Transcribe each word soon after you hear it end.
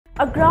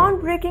A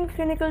groundbreaking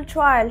clinical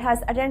trial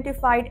has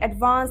identified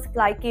advanced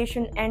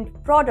glycation end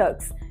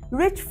products,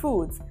 rich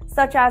foods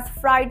such as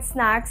fried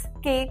snacks,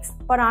 cakes,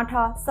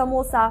 paratha,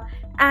 samosa,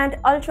 and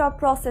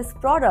ultra-processed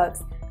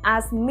products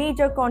as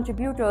major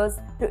contributors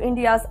to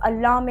India's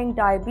alarming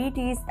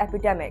diabetes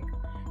epidemic.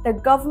 The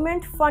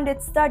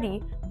government-funded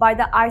study by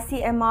the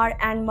ICMR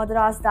and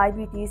Madras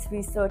Diabetes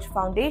Research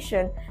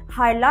Foundation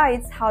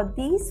highlights how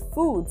these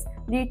foods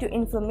lead to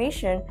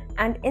inflammation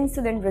and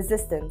insulin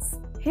resistance.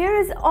 Here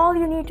is all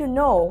you need to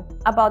know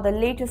about the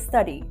latest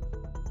study.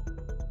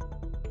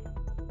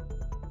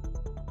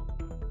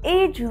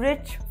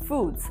 Age-rich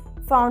foods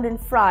found in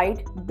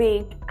fried,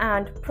 baked,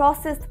 and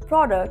processed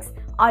products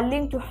are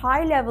linked to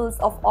high levels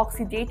of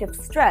oxidative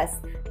stress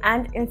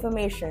and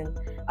inflammation,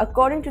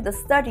 according to the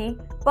study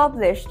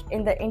published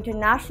in the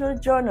International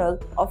Journal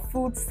of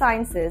Food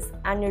Sciences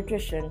and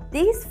Nutrition.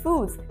 These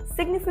foods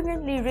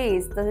significantly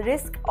raise the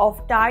risk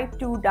of type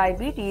 2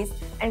 diabetes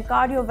and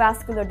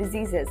cardiovascular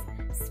diseases,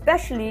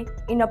 especially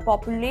in a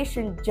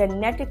population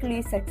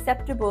genetically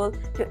susceptible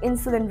to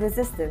insulin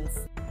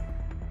resistance.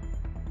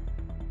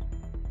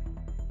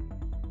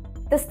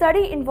 The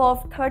study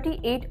involved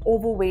 38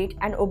 overweight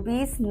and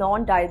obese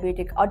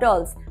non-diabetic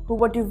adults who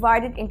were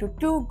divided into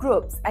two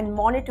groups and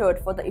monitored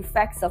for the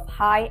effects of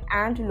high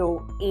and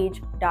low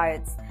age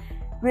diets.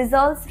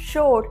 Results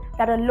showed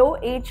that a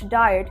low-age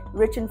diet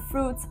rich in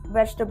fruits,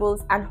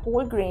 vegetables, and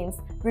whole grains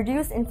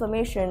reduced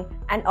inflammation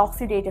and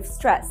oxidative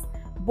stress,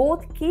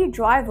 both key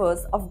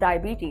drivers of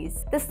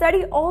diabetes. The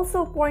study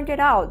also pointed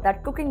out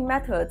that cooking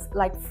methods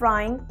like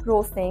frying,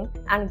 roasting,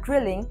 and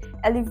grilling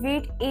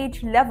elevate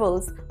age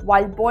levels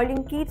while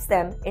boiling keeps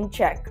them in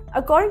check.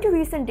 According to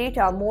recent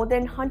data, more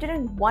than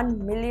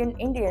 101 million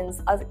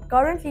Indians are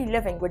currently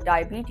living with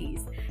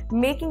diabetes,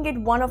 making it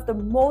one of the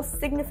most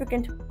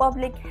significant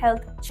public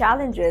health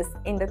challenges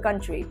in the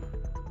country.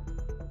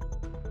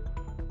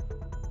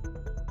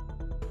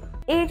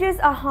 AGEs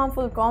are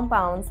harmful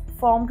compounds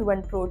formed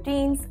when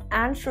proteins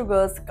and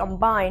sugars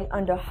combine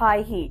under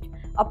high heat,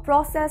 a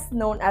process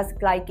known as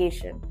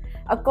glycation.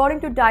 According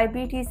to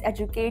diabetes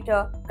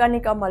educator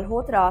Kanika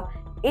Malhotra,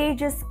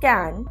 AGEs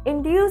can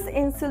induce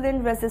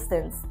insulin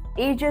resistance.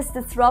 AGEs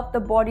disrupt the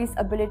body's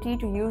ability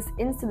to use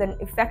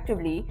insulin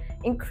effectively,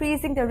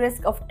 increasing the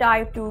risk of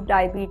type 2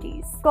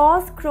 diabetes.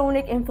 Cause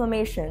chronic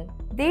inflammation.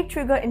 They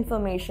trigger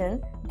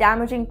inflammation,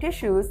 damaging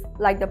tissues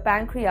like the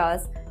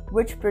pancreas,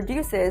 which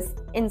produces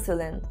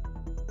insulin.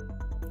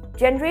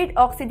 Generate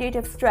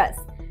oxidative stress.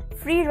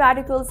 Free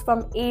radicals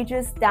from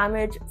AGEs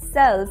damage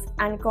cells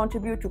and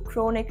contribute to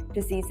chronic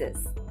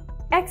diseases.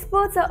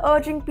 Experts are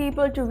urging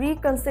people to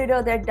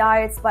reconsider their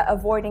diets by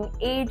avoiding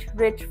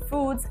age-rich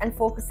foods and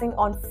focusing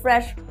on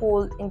fresh,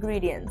 whole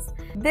ingredients.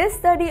 This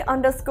study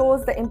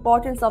underscores the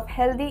importance of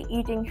healthy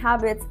eating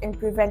habits in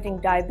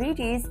preventing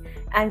diabetes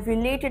and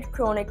related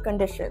chronic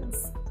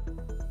conditions.